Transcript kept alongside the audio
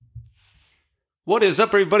What is up,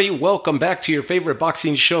 everybody? Welcome back to your favorite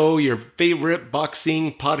boxing show, your favorite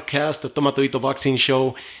boxing podcast, the Tomatito Boxing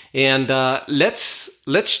Show. And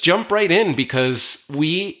let's jump right in because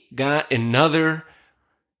we got another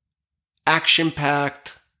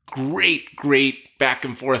action-packed, great back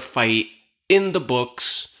and forth fight in the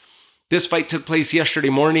books. This fight took place yesterday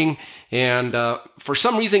morning, and for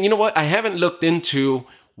some reason, you know what? I haven't looked into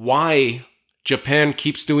why Japan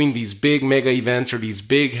keeps doing these big mega events or these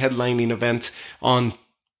big headlining events on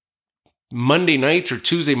Monday nights or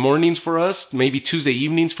Tuesday mornings for us, maybe Tuesday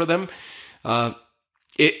evenings for them.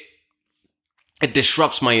 It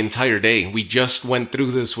disrupts my entire day. We just went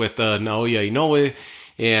through this with Naoya Inoue,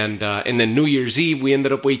 and then New Year's Eve we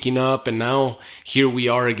ended up waking up, and now here we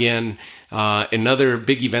are again. Another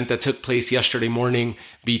big event that took place yesterday morning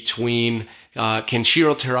between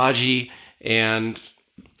Kenshiro Teraji and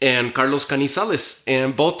Carlos Canizales,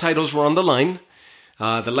 and both titles were on the line.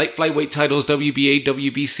 The light flyweight titles, WBA,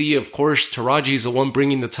 WBC, of course, Teraji is the one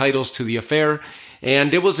bringing the titles to the affair,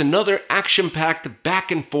 and it was another action-packed back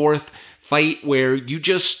and forth fight where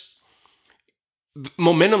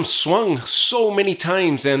momentum swung so many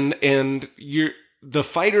times, and the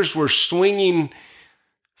fighters were swinging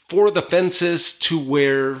for the fences to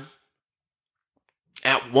where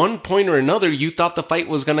at one point or another, you thought the fight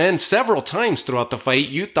was going to end. Several times throughout the fight,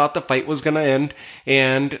 you thought the fight was going to end.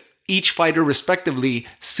 And each fighter, respectively,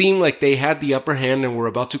 seemed like they had the upper hand and were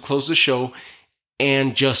about to close the show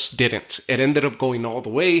and just didn't. It ended up going all the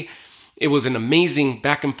way. It was an amazing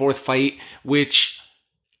back and forth fight, which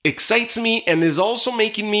excites me and is also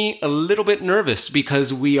making me a little bit nervous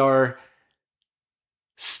because we are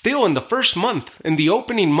still in the first month, in the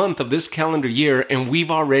opening month of this calendar year, and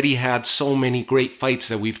we've already had so many great fights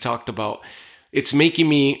that we've talked about. It's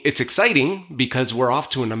exciting because we're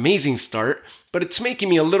off to an amazing start, but it's making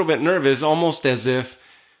me a little bit nervous, almost as if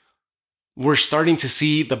we're starting to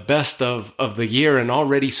see the best of the year and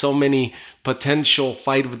already so many potential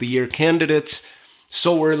fight of the year candidates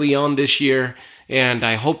so early on this year. And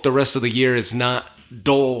I hope the rest of the year is not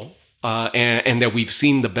dull and that we've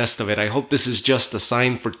seen the best of it. I hope this is just a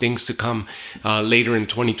sign for things to come later in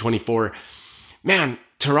 2024. Man,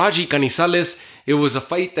 Teraji Canizales, it was a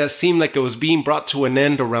fight that seemed like it was being brought to an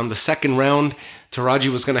end around the second round.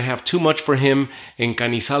 Teraji was going to have too much for him, and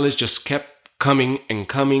Canizales just kept coming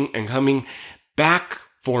back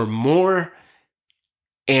for more,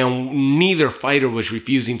 and neither fighter was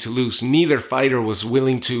refusing to lose. Neither fighter was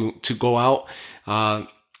willing to go out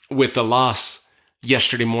with the loss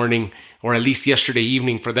yesterday morning, or at least yesterday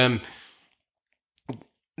evening for them.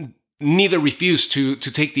 Neither refused to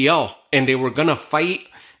take the L, and they were gonna fight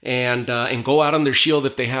and go out on their shield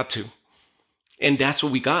if they had to. And that's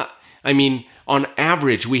what we got. I mean, on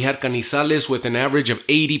average, we had Canizales with an average of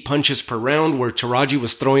 80 punches per round, where Teraji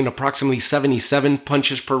was throwing approximately 77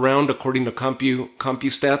 punches per round, according to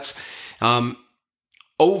CompuStats.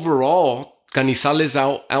 Overall, Canizales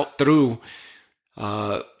out threw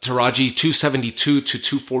Teraji 272 to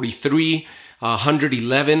 243,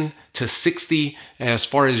 111 to 60 as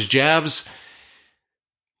far as jabs.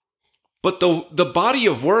 But the body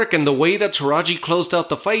of work and the way that Teraji closed out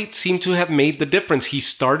the fight seemed to have made the difference. He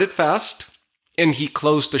started fast and he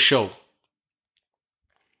closed the show.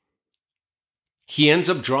 He ends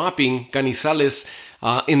up dropping Canizales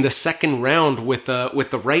in the second round with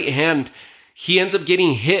the right hand. He ends up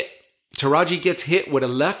getting hit. Teraji gets hit with a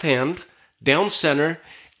left hand down center,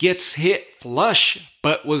 gets hit flush,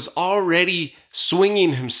 but was already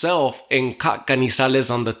swinging himself and caught Canizales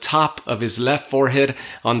on the top of his left forehead,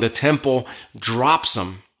 on the temple, drops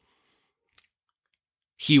him.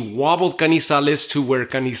 He wobbled Canizales to where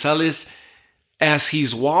Canizales, as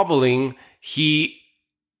he's wobbling, he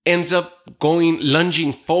ends up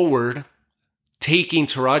lunging forward, taking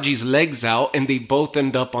Teraji's legs out, and they both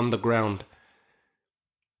end up on the ground,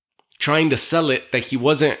 trying to sell it that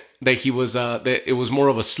it was more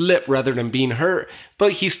of a slip rather than being hurt,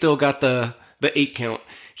 but he still got the 8 count.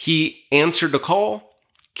 He answered the call,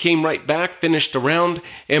 came right back, finished the round,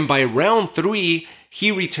 and by round 3,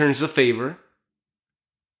 he returns the favor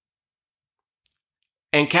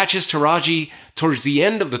and catches Teraji towards the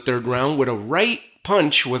end of the third round with a right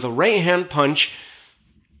hand punch,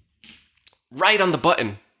 right on the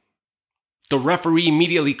button. The referee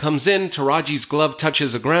immediately comes in, Teraji's glove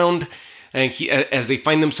touches the ground, and as they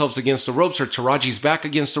find themselves against the ropes, or Teraji's back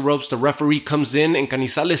against the ropes, the referee comes in, and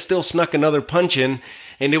Canizales still snuck another punch in.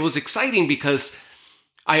 And it was exciting because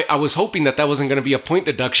I was hoping that wasn't going to be a point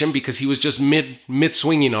deduction, because he was just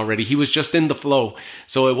mid-swinging already. He was just in the flow.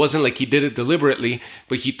 So it wasn't like he did it deliberately,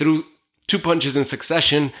 but he threw 2 punches in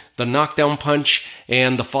succession, the knockdown punch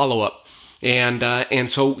and the follow-up.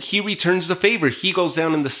 And so he returns the favor. He goes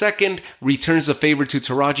down in the second, returns the favor to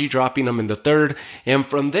TERAJI, dropping him in the third. And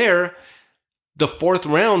from there, the fourth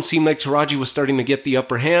round seemed like TERAJI was starting to get the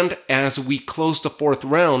upper hand. As we closed the fourth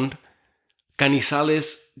round,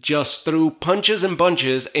 Canizales just threw punches and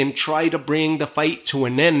bunches and tried to bring the fight to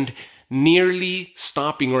an end, nearly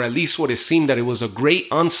stopping, or at least what it seemed that it was a great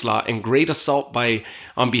onslaught and great assault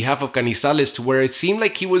on behalf of Canizales, to where it seemed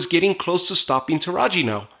like he was getting close to stopping TERAJI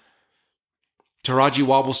now. TERAJI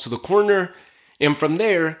wobbles to the corner, and from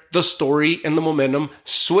there, the story and the momentum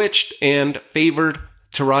switched and favored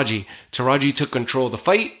TERAJI. TERAJI took control of the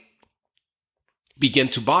fight, began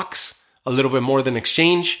to box a little bit more than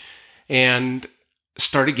exchange, and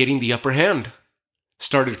started getting the upper hand.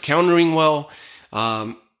 Started countering well,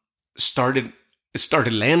 started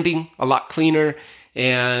landing a lot cleaner,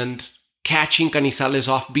 and catching Canizales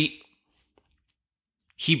off beat.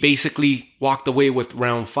 He basically walked away with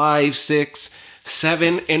round 5, 6,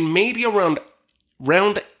 7, and maybe around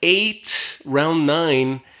round 8, round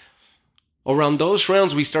 9. Around those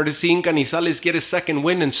rounds, we started seeing Canizales get his second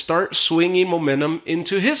win and start swinging momentum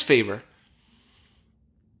into his favor.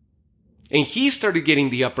 And he started getting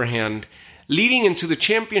the upper hand. Leading into the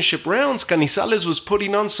championship rounds, Canizales was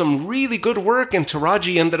putting on some really good work, and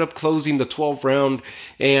TERAJI ended up closing the 12th round,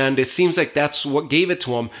 and it seems like that's what gave it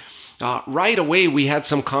to him. Right away, we had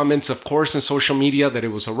some comments, of course, in social media that it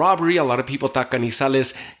was a robbery. A lot of people thought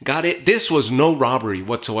Canizales got it. This was no robbery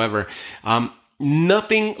whatsoever.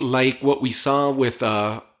 Nothing like what we saw with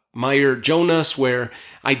Mayer Jonas, where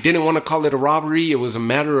I didn't want to call it a robbery. It was a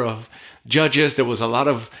matter of judges. There was a lot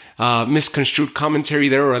of misconstrued commentary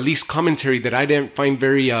there, or at least commentary that I didn't find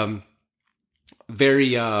very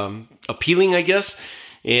appealing, I guess.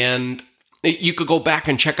 And you could go back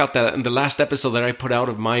and check out the last episode that I put out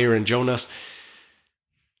of Mayer and Jonas,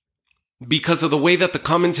 because of the way that the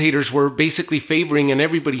commentators were basically favoring, and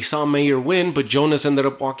everybody saw Mayer win, but Jonas ended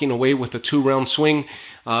up walking away with a 2-round swing.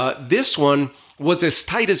 This one was as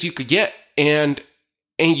tight as you could get, and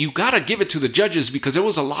you gotta give it to the judges, because there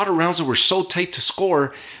was a lot of rounds that were so tight to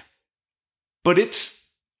score, but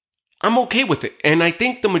I'm okay with it. And I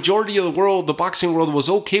think the majority of the world, the boxing world, was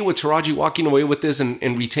okay with TERAJI walking away with this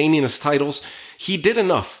and retaining his titles. He did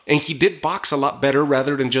enough, and he did box a lot better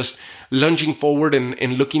rather than just lunging forward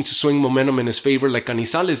and looking to swing momentum in his favor like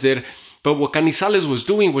Canizales did. But what Canizales was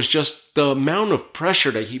doing was just the amount of pressure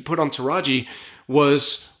that he put on TERAJI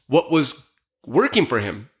was what was working for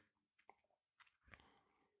him.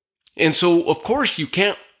 And so, of course, you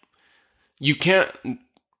can't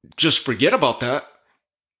just forget about that.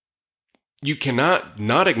 You cannot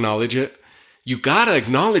not acknowledge it. You gotta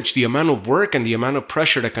acknowledge the amount of work and the amount of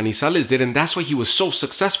pressure that Canizales did, and that's why he was so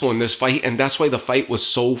successful in this fight, and that's why the fight was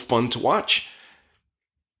so fun to watch.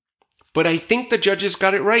 But I think the judges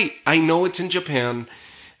got it right. I know it's in Japan,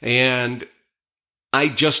 and I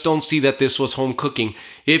just don't see that this was home cooking.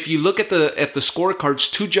 If you look at the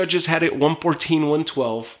scorecards, 2 judges had it 114,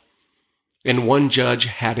 112, and 1 judge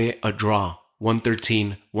had it a draw.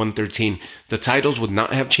 113, 113. The titles would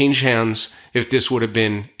not have changed hands if this would have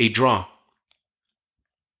been a draw.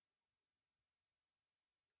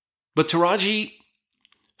 But TERAJI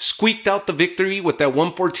squeaked out the victory with that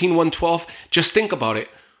 114, 112. Just think about it.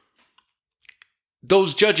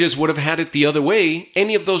 Those judges would have had it the other way,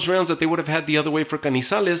 any of those rounds that they would have had the other way for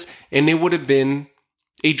Canizales, and it would have been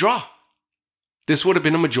a draw. This would have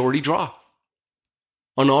been a majority draw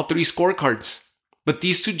on all 3 scorecards. But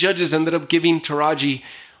these 2 judges ended up giving TERAJI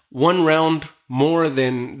 1 round more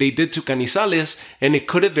than they did to Canizales, and it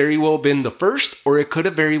could have very well been the first, or it could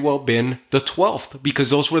have very well been the 12th,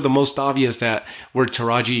 because those were the most obvious, that where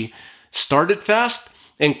TERAJI started fast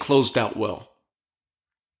and closed out well.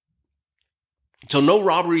 So no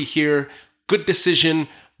robbery here. Good decision,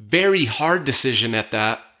 very hard decision at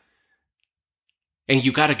that. And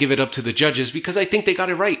you got to give it up to the judges, because I think they got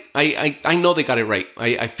it right. I know they got it right.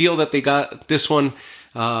 I feel that they got this one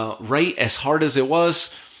right, as hard as it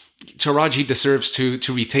was. TERAJI deserves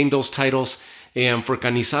to retain those titles. And for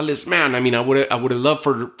Canizales, man, I mean, I would have loved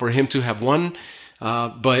for him to have won.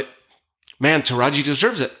 But man, TERAJI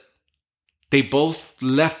deserves it. They both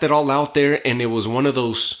left it all out there, and it was one of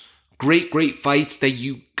those great fights that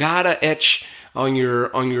you gotta etch on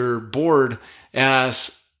your board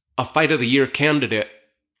as a fight of the year candidate.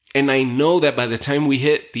 And I know that by the time we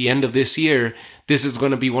hit the end of this year, this is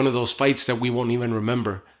going to be one of those fights that we won't even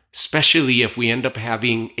remember, especially if we end up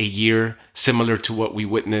having a year similar to what we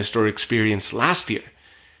witnessed or experienced last year,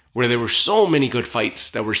 where there were so many good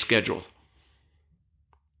fights that were scheduled.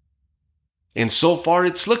 And so far,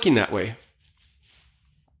 it's looking that way.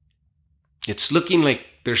 It's looking like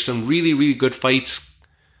there's some really good fights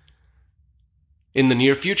in the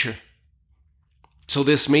near future. So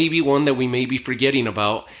this may be one that we may be forgetting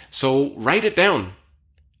about. So write it down.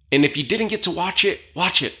 And if you didn't get to watch it,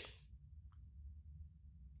 watch it.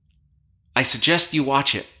 I suggest you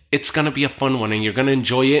watch it. It's going to be a fun one, and you're going to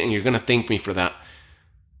enjoy it, and you're going to thank me for that.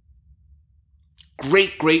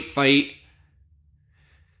 Great fight.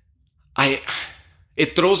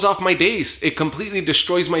 It throws off my days. It completely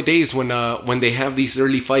destroys my days when they have these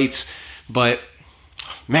early fights. But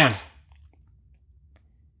man,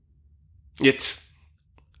 it's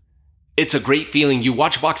a great feeling. You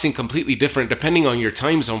watch boxing completely different depending on your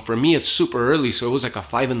time zone. For me, it's super early, so it was like a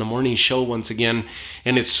 5 a.m. show once again,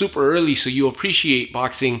 and it's super early, so you appreciate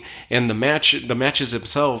boxing and the matches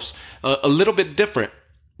themselves a little bit different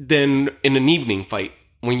than in an evening fight.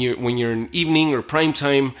 When you're an evening or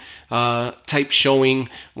primetime type showing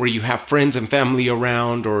where you have friends and family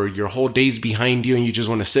around, or your whole day's behind you and you just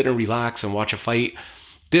want to sit and relax and watch a fight.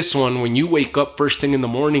 This one, when you wake up first thing in the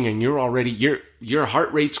morning and you're already, your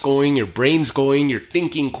heart rate's going, your brain's going, you're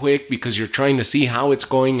thinking quick because you're trying to see how it's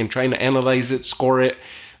going and trying to analyze it, score it,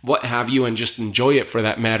 what have you, and just enjoy it for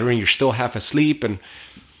that matter. And you're still half asleep, and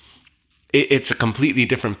it's a completely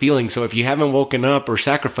different feeling. So if you haven't woken up or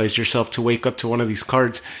sacrificed yourself to wake up to one of these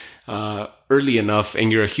cards early enough, and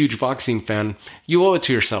you're a huge boxing fan, you owe it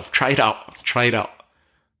to yourself. Try it out.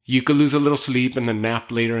 You could lose a little sleep and then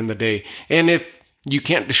nap later in the day. And if you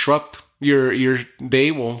can't disrupt your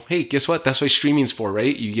day, well, hey, guess what? That's what streaming's for,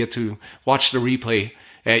 right? You get to watch the replay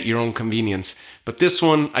at your own convenience. But this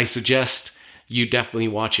one, I suggest you definitely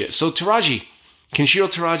watch it. So TERAJI, Kenshiro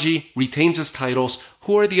TERAJI retains his titles.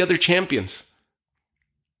 Who are the other champions?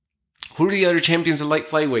 Who are the other champions of light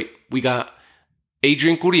flyweight? We got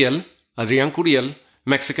Adrian Curiel,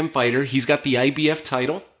 Mexican fighter. He's got the IBF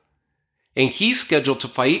title, and he's scheduled to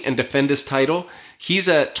fight and defend his title. He's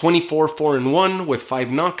at 24-4-1 with 5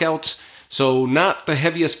 knockouts, so not the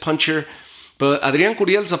heaviest puncher. But Adrian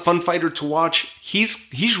Curiel's a fun fighter to watch.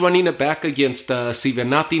 He's running it back against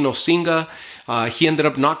Sivenati Nosinga. He ended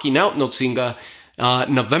up knocking out Nosinga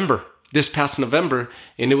this past November,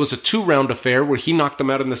 and it was a 2-round affair where he knocked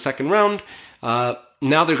him out in the second round.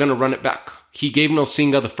 Now they're going to run it back. He gave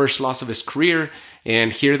Nosinga the first loss of his career,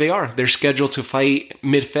 and here they are. They're scheduled to fight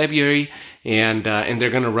mid-February, and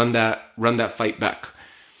they're going to run that fight back.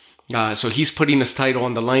 So he's putting his title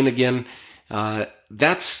on the line again.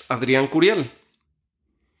 That's Adrian Curiel.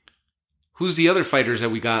 Who's the other fighters that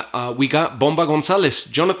we got? We got Bomba Gonzalez.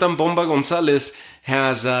 Jonathan Bomba Gonzalez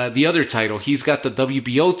has the other title. He's got the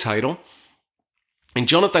WBO title. And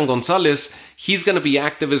Jonathan Gonzalez, he's going to be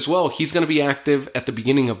active as well. He's going to be active at the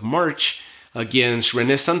beginning of March against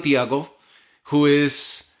Rene Santiago, who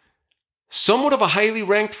is somewhat of a highly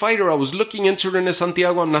ranked fighter. I was looking into Rene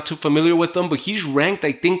Santiago. I'm not too familiar with him, but he's ranked,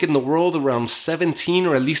 I think, in the world around 17,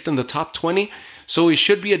 or at least in the top 20. So it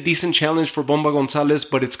should be a decent challenge for Bomba Gonzalez,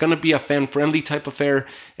 but it's going to be a fan-friendly type affair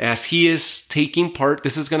as he is taking part.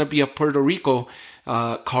 This is going to be a Puerto Rico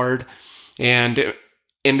card, and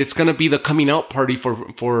it's going to be the coming out party for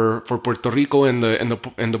Puerto Rico and the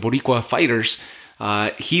Boricua fighters.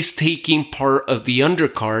 He's taking part of the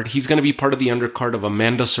undercard. He's going to be part of the undercard of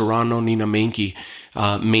Amanda Serrano, Nina Menke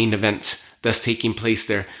main event that's taking place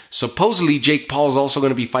there. Supposedly, Jake Paul is also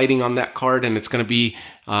going to be fighting on that card, and it's going to be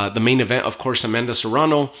the main event, of course, Amanda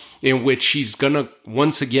Serrano, in which she's going to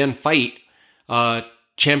once again fight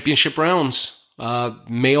championship rounds,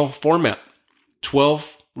 male format,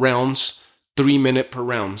 12 rounds, 3-minute per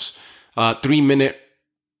rounds, 3-minute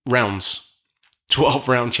rounds.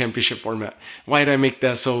 12-round championship format. Why did I make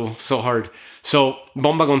that so hard? So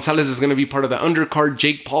Bomba Gonzalez is going to be part of the undercard.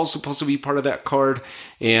 Jake Paul's supposed to be part of that card,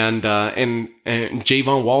 and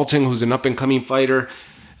Javon Walton, who's an up and coming fighter,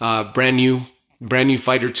 brand new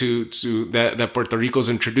fighter to that Puerto Rico's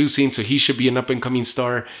introducing. So he should be an up and coming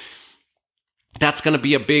star. That's going to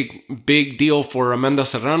be a big deal for Amanda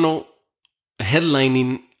Serrano,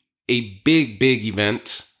 headlining a big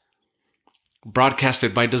event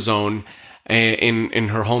broadcasted by DAZN. In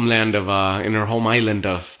her homeland in her home island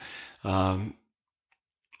of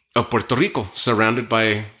Puerto Rico, surrounded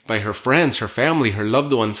by her friends, her family, her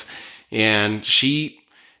loved ones, and she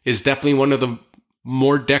is definitely one of the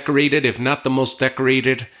more decorated, if not the most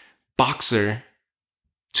decorated, boxer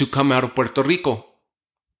to come out of Puerto Rico.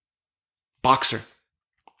 Boxer.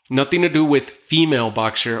 Nothing to do with female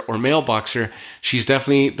boxer or male boxer. She's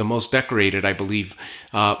definitely the most decorated, I believe,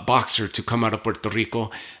 boxer to come out of Puerto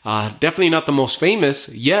Rico. Definitely not the most famous,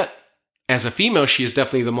 yet as a female, she is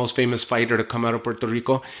definitely the most famous fighter to come out of Puerto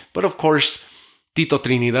Rico. But of course, Tito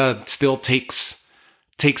Trinidad still takes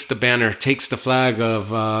the banner, takes the flag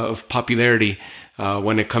of popularity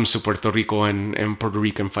when it comes to Puerto Rico and Puerto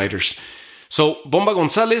Rican fighters. So Bomba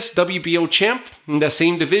Gonzalez, WBO champ, in that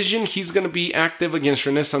same division, he's going to be active against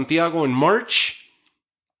Rene Santiago in March.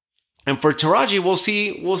 And for TERAJI, we'll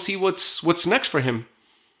see what's next for him.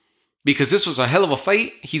 Because this was a hell of a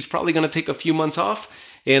fight. He's probably going to take a few months off,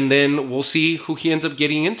 and then we'll see who he ends up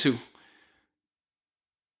getting into.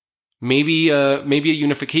 Maybe a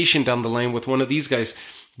unification down the line with one of these guys.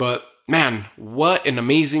 But man, what an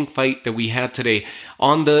amazing fight that we had today.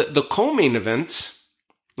 On the co-main event,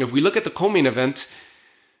 if we look at the co-main event,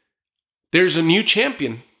 there's a new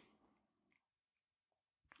champion.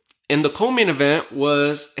 And the co-main event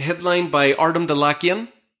was headlined by Artem Dalakian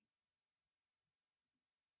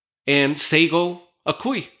and Seigo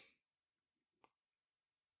Akui.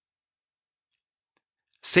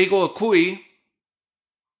 Seigo Akui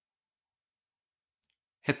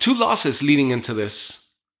had 2 losses leading into this.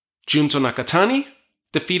 Junto Nakatani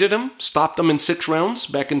defeated him, stopped him in 6 rounds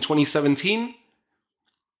back in 2017.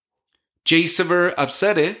 Jaysever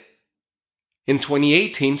Absede in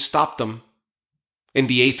 2018 stopped him in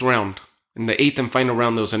the 8th round. In the 8th and final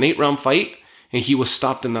round, there was an 8-round fight, and he was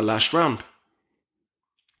stopped in the last round.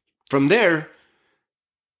 From there,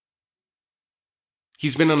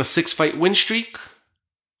 he's been on a 6-fight win streak.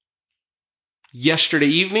 Yesterday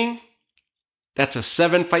evening, that's a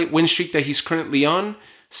 7-fight win streak that he's currently on.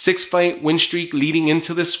 6-fight win streak leading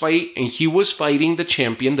into this fight, and he was fighting the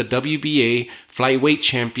champion, the WBA flyweight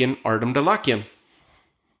champion, Artem Dalakian.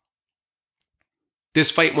 This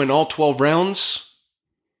fight went all 12 rounds.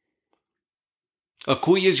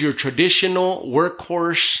 Akui is your traditional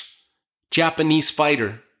workhorse Japanese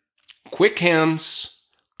fighter. Quick hands,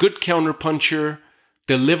 good counterpuncher,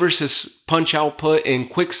 delivers his punch output in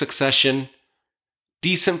quick succession,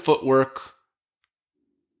 decent footwork.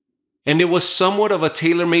 And it was somewhat of a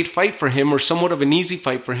tailor-made fight for him, or somewhat of an easy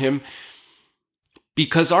fight for him,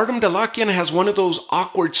 because Artem Dalakian has one of those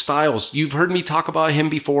awkward styles. You've heard me talk about him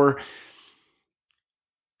before.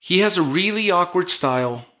 He has a really awkward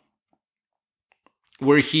style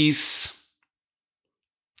where he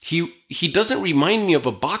doesn't remind me of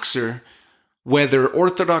a boxer, whether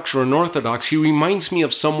orthodox or unorthodox. He reminds me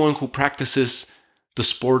of someone who practices the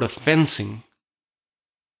sport of fencing.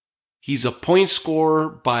 He's a point scorer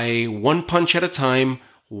by 1 punch at a time,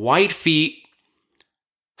 wide feet,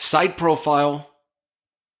 side profile,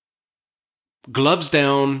 gloves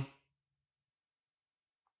down,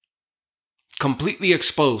 completely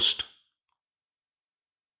exposed.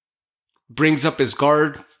 Brings up his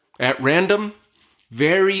guard at random.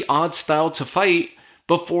 Very odd style to fight,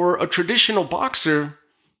 but for a traditional boxer,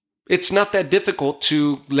 it's not that difficult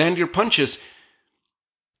to land your punches.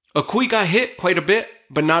 Akui got hit quite a bit,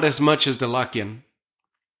 but not as much as Dalakian.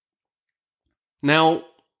 Now,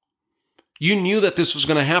 you knew that this was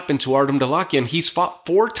going to happen to Artem Dalakian. He's fought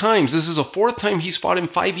 4 times. This is the 4th time he's fought in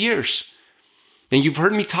 5 years. And you've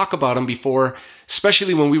heard me talk about him before,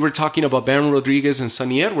 especially when we were talking about Bam Rodriguez and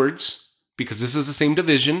Sonny Edwards, because this is the same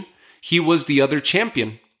division. He was the other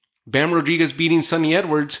champion. Bam Rodriguez beating Sonny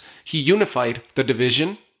Edwards, he unified the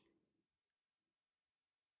division.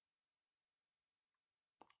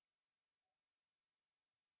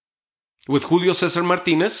 With Julio Cesar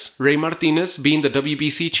Martinez, Ray Martinez, being the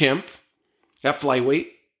WBC champ at flyweight.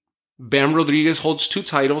 Bam Rodriguez holds 2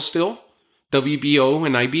 titles still, WBO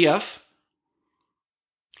and IBF,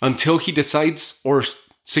 until he decides or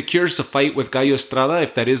secures the fight with Gallo Estrada.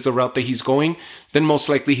 If that is the route that he's going, then most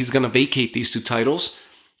likely he's going to vacate these 2 titles.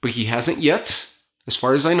 But he hasn't yet, as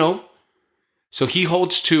far as I know. So he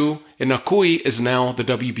holds 2, and Akui is now the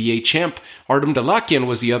WBA champ. Artem Dalakian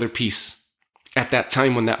was the other piece at that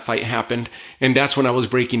time when that fight happened, and that's when I was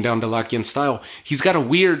breaking down Dalakian's style. He's got a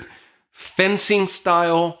weird fencing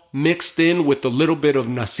style mixed in with a little bit of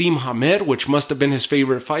Nassim Hamed, which must have been his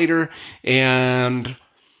favorite fighter, and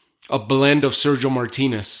a blend of Sergio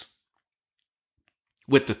Martinez.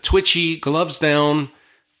 With the twitchy, gloves down,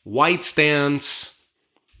 wide stance,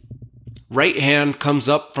 right hand comes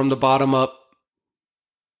up from the bottom up,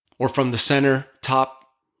 or from the center, top,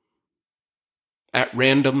 at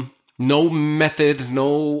random. No method,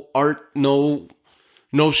 no art, no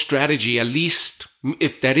strategy. At least,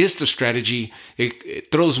 if that is the strategy,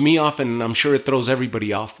 it throws me off, and I'm sure it throws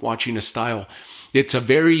everybody off watching his style. It's a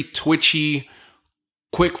very twitchy,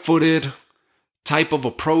 quick-footed type of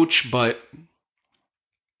approach, but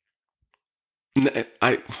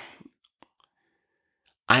I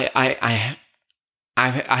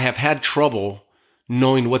have had trouble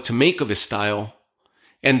knowing what to make of his style.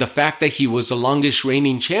 And the fact that he was the longest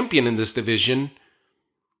reigning champion in this division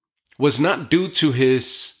was not due to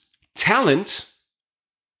his talent,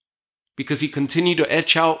 because he continued to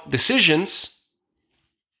etch out decisions.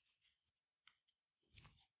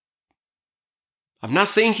 I'm not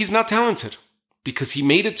saying he's not talented, because he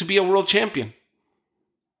made it to be a world champion.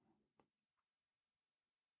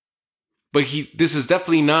 But this is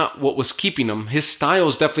definitely not what was keeping him. His style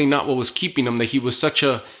is definitely not what was keeping him, that he was such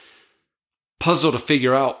a puzzle to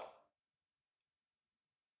figure out.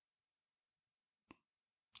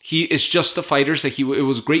 He is just the fighters that it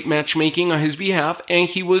was great matchmaking on his behalf, and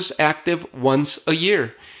he was active once a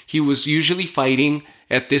year. He was usually fighting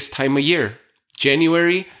at this time of year.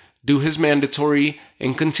 January, do his mandatory,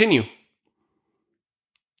 and continue.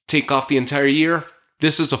 Take off the entire year.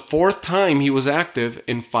 This is the 4th time he was active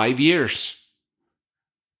in 5 years.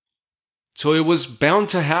 So it was bound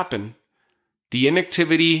to happen. The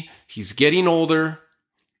inactivity, he's getting older.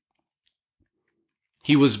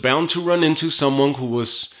 He was bound to run into someone who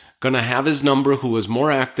was going to have his number, who was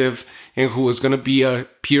more active, and who was going to be a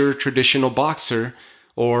pure traditional boxer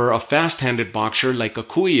or a fast-handed boxer like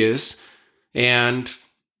Akui is, and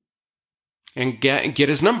get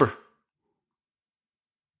his number.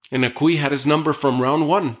 And Akui had his number from round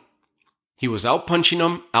 1. He was out-punching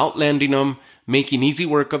him, out-landing him, making easy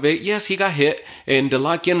work of it. Yes, he got hit, and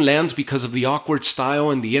Dalakian lands because of the awkward style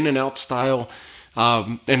and the in-and-out style.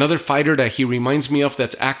 Another fighter that he reminds me of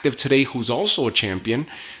that's active today, who's also a champion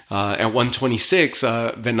at 126,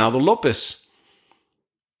 Venado Lopez.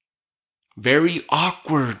 Very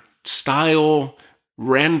awkward style,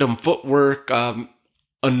 random footwork,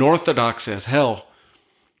 unorthodox as hell.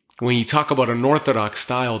 When you talk about unorthodox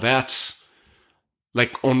style, that's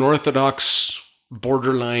like unorthodox,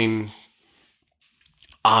 borderline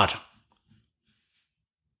odd.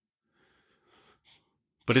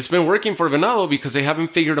 But it's been working for Venado because they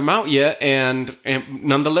haven't figured him out yet. And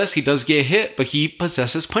nonetheless, he does get hit, but he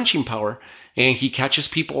possesses punching power. And he catches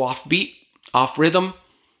people off beat, off rhythm,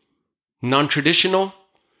 non-traditional.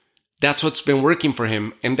 That's what's been working for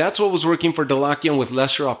him. And that's what was working for Dalakian with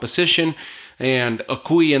lesser opposition. And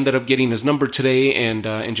Akui ended up getting his number today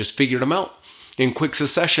and just figured him out. In quick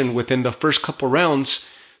succession, within the first couple rounds,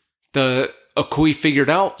 the Akui figured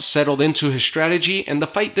out, settled into his strategy, and the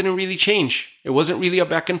fight didn't really change. It wasn't really a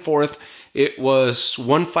back and forth. It was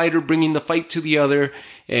one fighter bringing the fight to the other,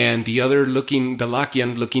 and the other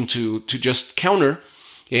Dalakian looking to just counter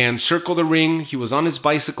and circle the ring. He was on his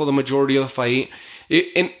bicycle the majority of the fight.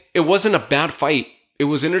 It wasn't a bad fight. It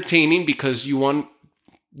was entertaining because you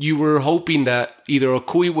were hoping that either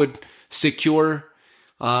Akui would secure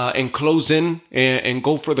and close in and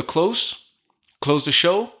go for the close the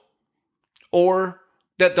show, or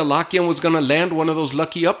that Dalakian was going to land one of those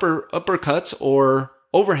lucky uppercuts or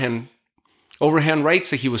overhand rights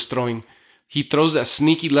that he was throwing. He throws that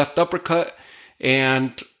sneaky left uppercut,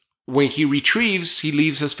 and when he retrieves, he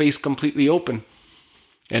leaves his face completely open.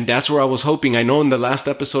 And that's where I was hoping. I know in the last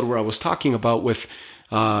episode where I was talking about with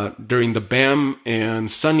during the Bam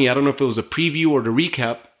and Sunny, I don't know if it was a preview or the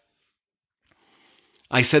recap,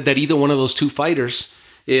 I said that either one of those two fighters,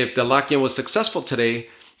 if Dalakian was successful today,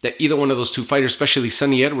 that either one of those two fighters, especially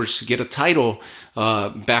Sunny Edwards, to get a title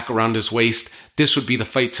back around his waist, this would be the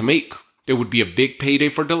fight to make. It would be a big payday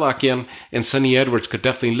for Dalakian, and Sunny Edwards could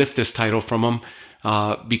definitely lift this title from him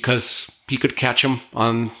because he could catch him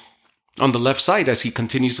on the left side as he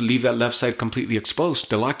continues to leave that left side completely exposed.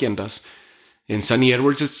 Dalakian does. And Sunny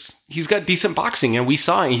Edwards, he's got decent boxing, and we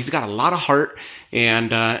saw it. He's got a lot of heart,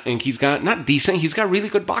 and he's got, not decent, he's got really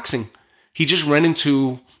good boxing. He just ran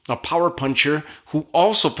into a power puncher who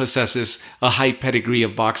also possesses a high pedigree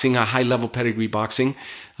of boxing, a high-level pedigree boxing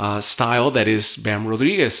style that is Bam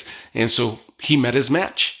Rodriguez. And so he met his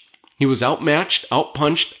match. He was outmatched,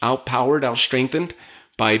 outpunched, outpowered, outstrengthened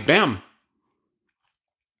by Bam.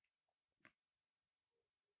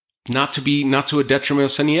 Not to a detriment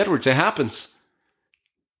of Sunny Edwards. It happens.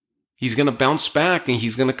 He's going to bounce back, and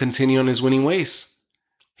he's going to continue on his winning ways.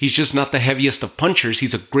 He's just not the heaviest of punchers.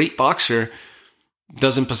 He's a great boxer.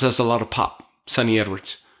 Doesn't possess a lot of pop, Sunny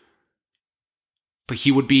Edwards. But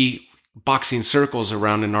he would be boxing circles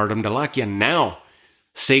around an Artem Dalakian. Now,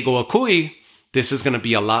 Seigo Akui, this is going to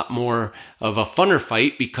be a lot more of a funner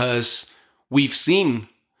fight because we've seen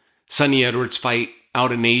Sunny Edwards fight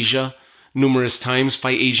out in Asia numerous times,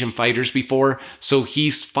 fight Asian fighters before. So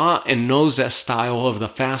he's fought and knows that style of the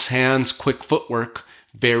fast hands, quick footwork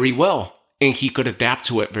very well. And he could adapt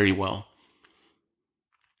to it very well.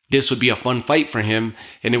 This would be a fun fight for him,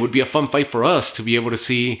 and it would be a fun fight for us to be able to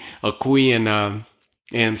see Akui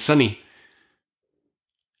and Sunny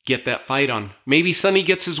get that fight on. Maybe Sunny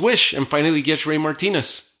gets his wish and finally gets Ray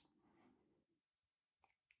Martinez.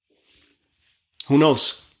 Who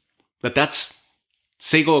knows? But that's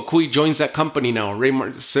Seigo Akui joins that company now.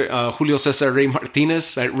 Julio Cesar Ray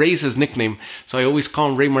Martinez. Ray's his nickname, so I always call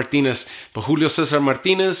him Ray Martinez. But Julio Cesar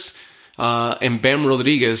Martinez and Bam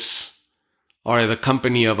Rodriguez are the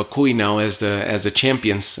company of Akui now as the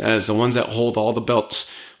champions, as the ones that hold all the belts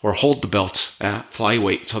or hold the belt at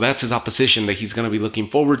flyweight. So that's his opposition that he's going to be looking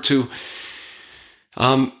forward to.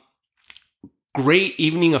 Great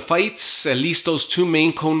evening of fights. At least those two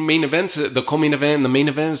main events, the co-main event and the main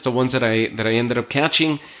events, the ones that I ended up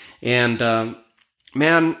catching. And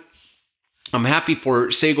man, I'm happy for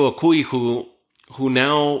Seigo Akui, who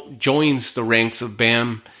now joins the ranks of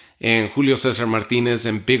Bam and Julio Cesar Martinez,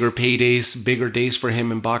 and bigger paydays, bigger days for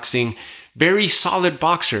him in boxing. Very solid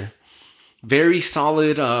boxer. Very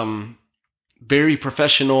solid, very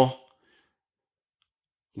professional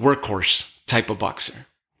workhorse type of boxer.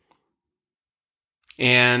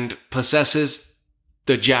 And possesses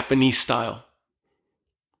the Japanese style.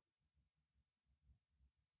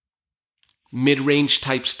 Mid-range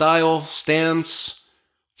type style, stance,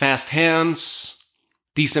 fast hands,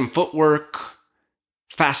 decent footwork,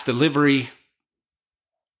 fast delivery,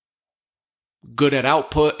 good at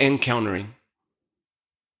output and countering.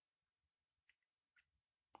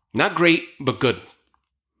 Not great, but good.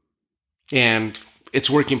 And it's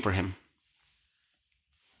working for him.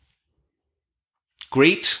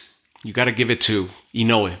 Great, you got to give it to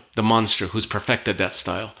Inoue, the monster, who's perfected that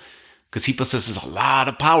style. Because he possesses a lot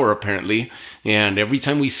of power, apparently. And every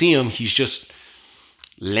time we see him, he's just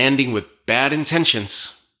landing with bad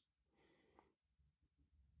intentions.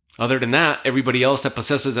 Other than that, everybody else that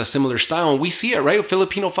possesses a similar style, and we see it, right?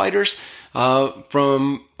 Filipino fighters,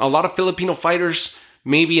 from a lot of Filipino fighters,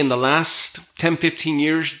 maybe in the last 10, 15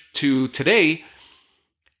 years to today,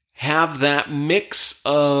 have that mix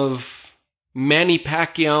of Manny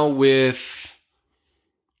Pacquiao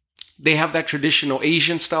they have that traditional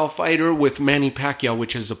Asian style fighter with Manny Pacquiao,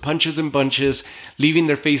 which is the punches and bunches, leaving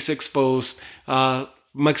their face exposed.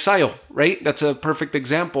 Magsayo, right? That's a perfect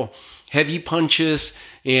example. Heavy punches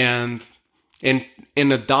and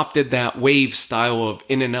adopted that wave style of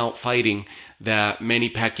in and out fighting that Manny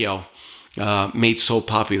Pacquiao made so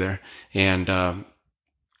popular and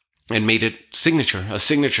made it a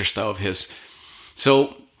signature style of his.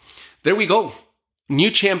 So there we go. New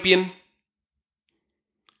champion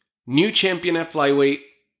at flyweight.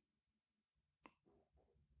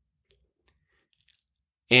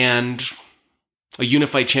 And a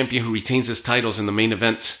unified champion who retains his titles in the main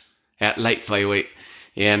event at light flyweight.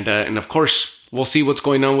 And of course, we'll see what's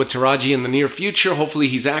going on with TERAJI in the near future. Hopefully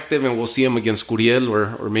he's active and we'll see him against Curiel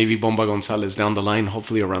or maybe Bomba Gonzalez down the line,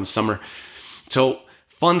 hopefully around summer. So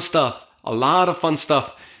fun stuff. A lot of fun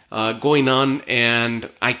stuff going on, and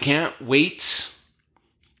I can't wait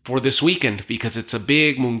for this weekend because it's a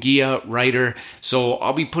big Munguia rider. So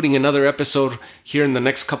I'll be putting another episode here in the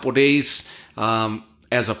next couple days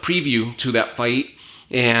as a preview to that fight,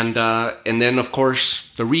 and then of course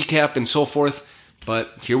the recap and so forth.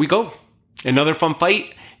 But here we go, another fun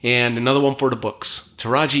fight and another one for the books.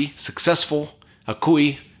 TERAJI successful,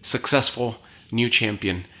 Akui successful, new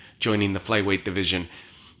champion joining the flyweight division.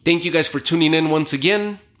 Thank you guys for tuning in once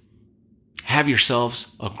again. Have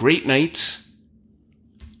yourselves a great night.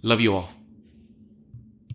 Love you all.